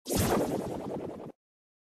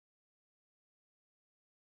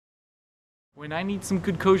When I need some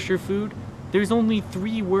good kosher food, there's only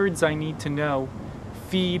 3 words I need to know.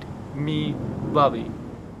 Feed me, Bubby.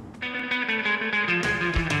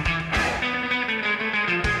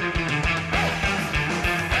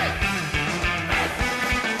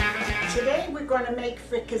 Today we're going to make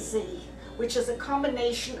fricassee, which is a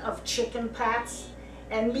combination of chicken pots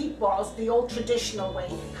and meatballs the old traditional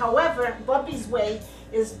way. However, Bubby's way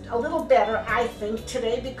is a little better, I think,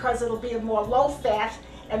 today because it'll be a more low fat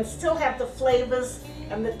and still have the flavors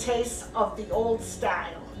and the taste of the old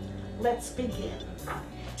style. Let's begin.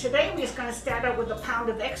 Today we're going to start out with a pound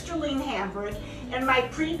of extra lean hamburger, and my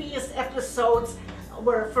previous episodes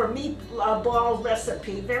were for meatball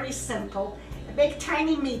recipe, very simple. I make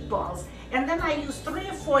tiny meatballs, and then I use 3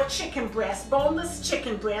 or 4 chicken breasts, boneless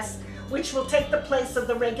chicken breasts, which will take the place of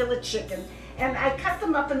the regular chicken. And I cut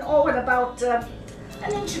them up in about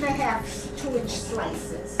 1.5 inches, 2-inch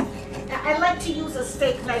slices. I like to use a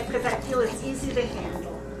steak knife because I feel it's easy to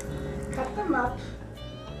handle. Cut them up.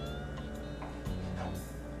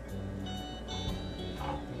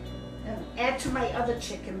 And add to my other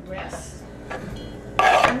chicken breasts.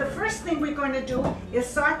 And the first thing we're going to do is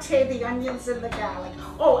saute the onions and the garlic.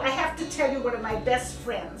 Oh, I have to tell you one of my best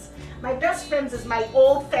friends. My best friends is my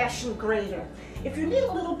old-fashioned grater. If you need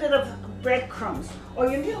a little bit of breadcrumbs or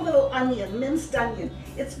you need a little onion, minced onion,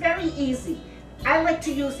 it's very easy. I like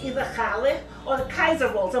to use either challah or the Kaiser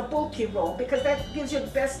rolls, a bulky roll, because that gives you the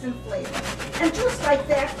best in flavor. And just like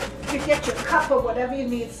that, you get your cup or whatever you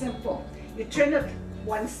need, simple. You turn it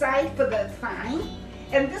one side for the fine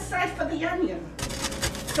and this side for the onion.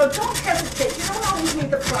 So don't hesitate, you don't always need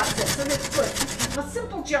the process, and it's good. A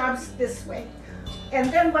simple job's this way.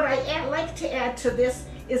 And then what I like to add to this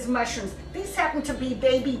is mushrooms. These happen to be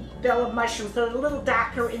baby bella mushrooms, they're a little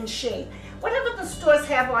darker in shade. Whatever the stores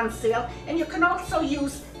have on sale, and you can also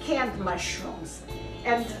use canned mushrooms.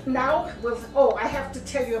 And now, I have to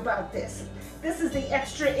tell you about this. This is the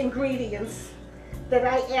extra ingredients that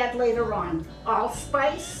I add later on.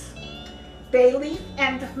 Allspice, bay leaf,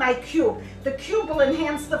 and my cube. The cube will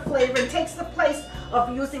enhance the flavor and takes the place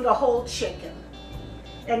of using a whole chicken.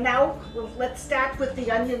 And now, let's start with the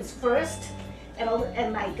onions first,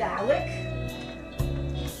 and my garlic.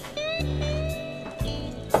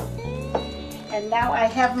 And now I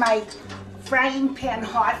have my frying pan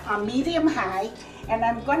hot on medium high, and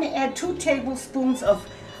I'm going to add 2 tablespoons of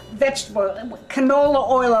vegetable, canola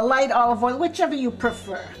oil or light olive oil, whichever you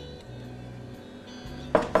prefer.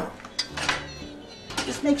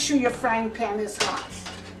 Just make sure your frying pan is hot.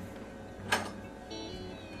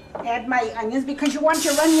 Add my onions because you want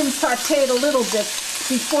your onions sauteed a little bit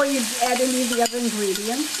before you add any of the other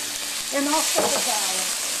ingredients. And also the garlic.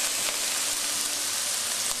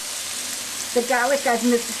 The garlic I've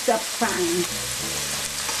mixed up fine.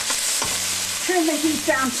 Turn the heat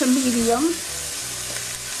down to medium.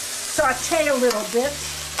 Saute a little bit.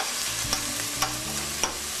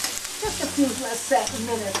 Just a few seconds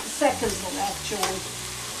actually.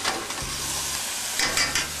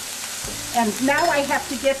 And now I have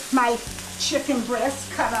to get my chicken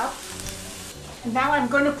breast cut up. And now I'm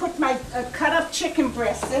going to put my cut up chicken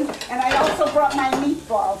breasts in, and I also brought my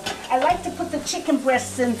meatballs. I like to put the chicken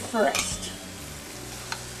breasts in first.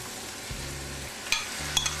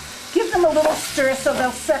 Give them a little stir so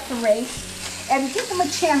they'll separate, and give them a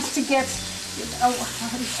chance to get a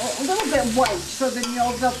little bit white so that you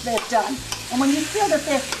know that they're done. And when you feel that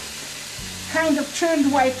they're kind of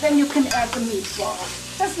turned white, then you can add the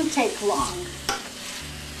meatballs. Doesn't take long.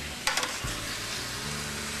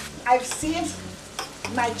 I've seared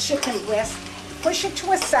my chicken breast. Push it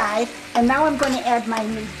to a side, and now I'm going to add my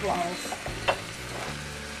meatballs.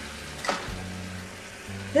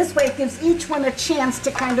 This way it gives each one a chance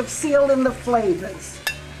to kind of seal in the flavors.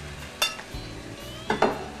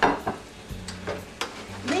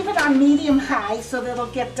 Leave it on medium high so that it'll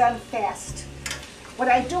get done fast. What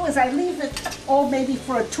I do is I leave it maybe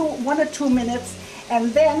for 1 or 2 minutes,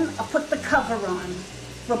 and then I put the cover on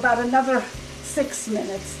for about another 6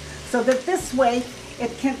 minutes, so that this way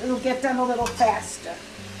it'll get done a little faster.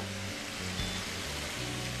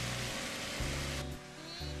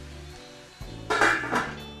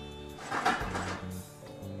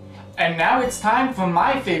 And now it's time for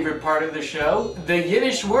my favorite part of the show, the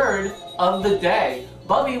Yiddish word of the day.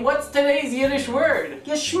 Bubby, what's today's Yiddish word?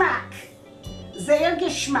 Geschmack. Sehr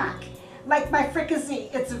Geschmack. Like my fricassee,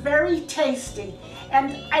 it's very tasty.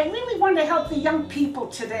 And I really want to help the young people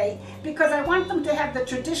today because I want them to have the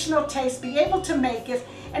traditional taste, be able to make it,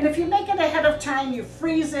 And if you make it ahead of time, you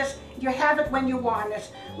freeze it, you have it when you want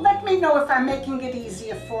it. Let me know if I'm making it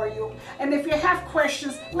easier for you. And if you have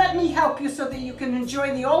questions, let me help you so that you can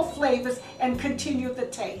enjoy the old flavors and continue the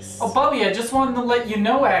taste. Oh, Bubby, I just wanted to let you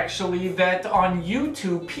know, actually, that on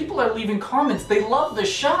YouTube, people are leaving comments. They love the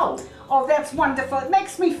show. Oh, that's wonderful. It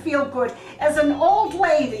makes me feel good. As an old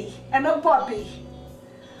lady and a bubby,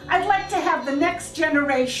 I'd like to have the next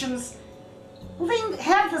generations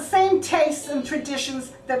have the same tastes and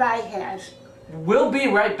traditions that I had. We'll be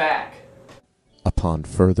right back. Upon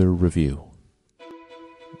further review.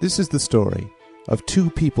 This is the story of two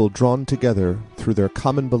people drawn together through their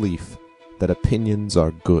common belief that opinions are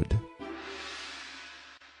good.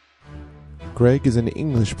 Greg is an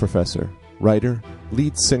English professor, writer,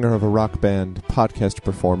 lead singer of a rock band, podcast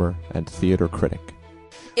performer, and theater critic.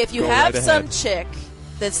 If you Go have right some ahead. chick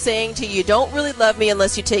that's saying to you, don't really love me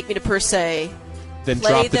unless you take me to per se, Then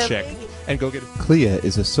play drop the them- chick and go get it. Clea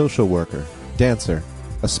is a social worker, dancer,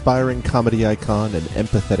 aspiring comedy icon, and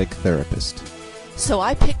empathetic therapist. So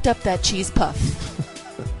I picked up that cheese puff.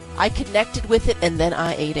 I connected with it and then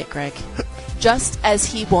I ate it, Greg. Just as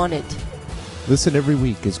he wanted. Listen every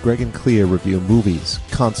week as Greg and Clea review movies,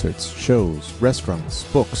 concerts, shows, restaurants,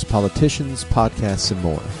 books, politicians, podcasts, and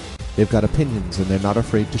more. They've got opinions and they're not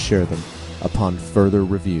afraid to share them upon further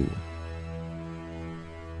review.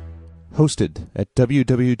 Hosted at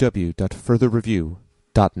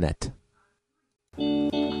www.furtherreview.net. All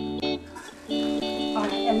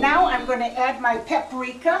right, and now I'm going to add my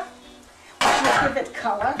paprika, which will give it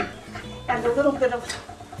color, and a little bit of,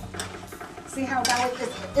 see how now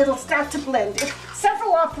it'll start to blend.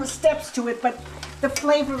 Several awkward steps to it, but the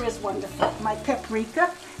flavor is wonderful. My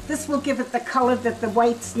paprika, this will give it the color that the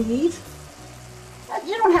whites need.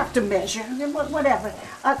 You don't have to measure, whatever,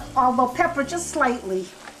 although pepper just slightly.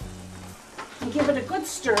 And give it a good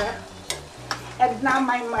stir. And now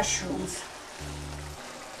my mushrooms.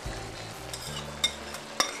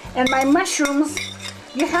 And my mushrooms,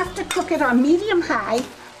 you have to cook it on medium-high,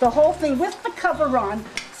 the whole thing with the cover on,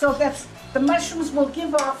 so that the mushrooms will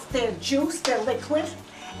give off their juice, their liquid,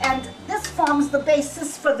 and this forms the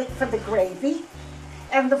basis for the gravy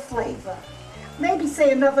and the flavor. Maybe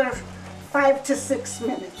say another 5 to 6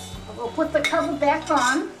 minutes. We'll put the cover back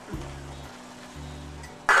on,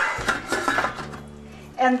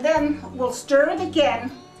 and then we'll stir it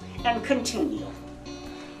again and continue.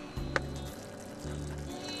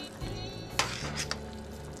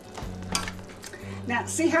 Now,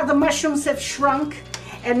 see how the mushrooms have shrunk?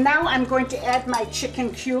 And now I'm going to add my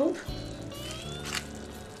chicken cube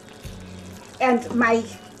and my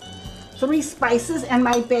 3 spices and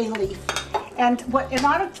my bay leaf. And in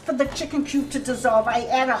order for the chicken cube to dissolve, I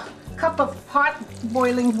add a cup of hot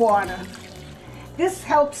boiling water. This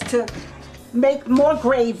helps to make more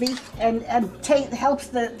gravy and helps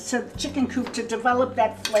the chicken cube to develop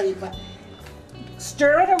that flavor.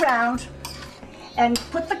 Stir it around and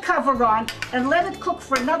put the cover on and let it cook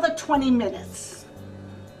for another 20 minutes.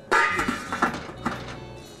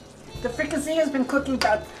 The fricassee has been cooking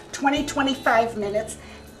about 20-25 minutes.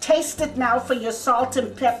 Taste it now for your salt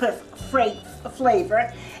and pepper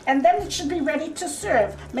flavor, and then it should be ready to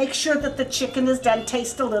serve. Make sure that the chicken is done,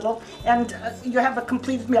 taste a little, and you have a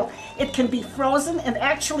completed meal. It can be frozen, and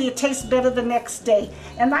actually it tastes better the next day.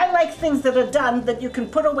 And I like things that are done that you can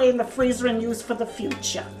put away in the freezer and use for the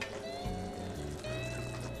future.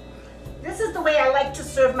 This is the way I like to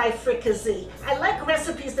serve my fricassee. I like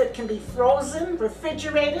recipes that can be frozen,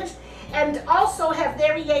 refrigerated, and also have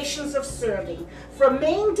variations of serving. For a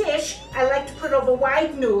main dish, I like to put over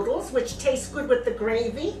wide noodles, which taste good with the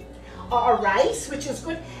gravy, or rice, which is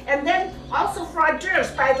good. And then also for hors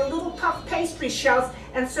d'oeuvres, buy the little puff pastry shells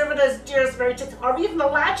and serve it as hors d'oeuvres, very tasty. Or even the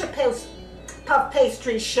larger puff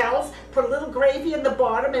pastry shells, put a little gravy in the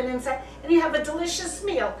bottom and inside, and you have a delicious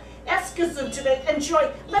meal. Escazú today,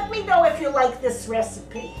 enjoy. Let me know if you like this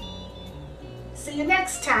recipe. See you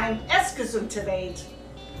next time. Escazú today.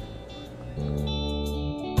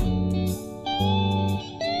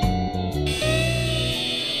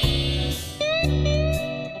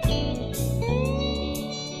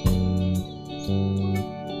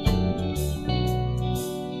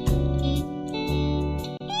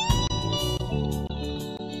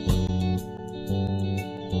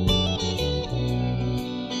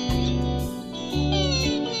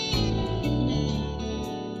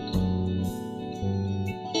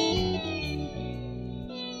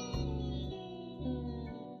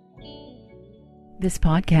 This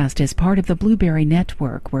podcast is part of the Blueberry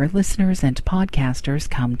Network, where listeners and podcasters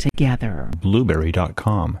come together.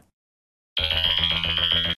 Blueberry.com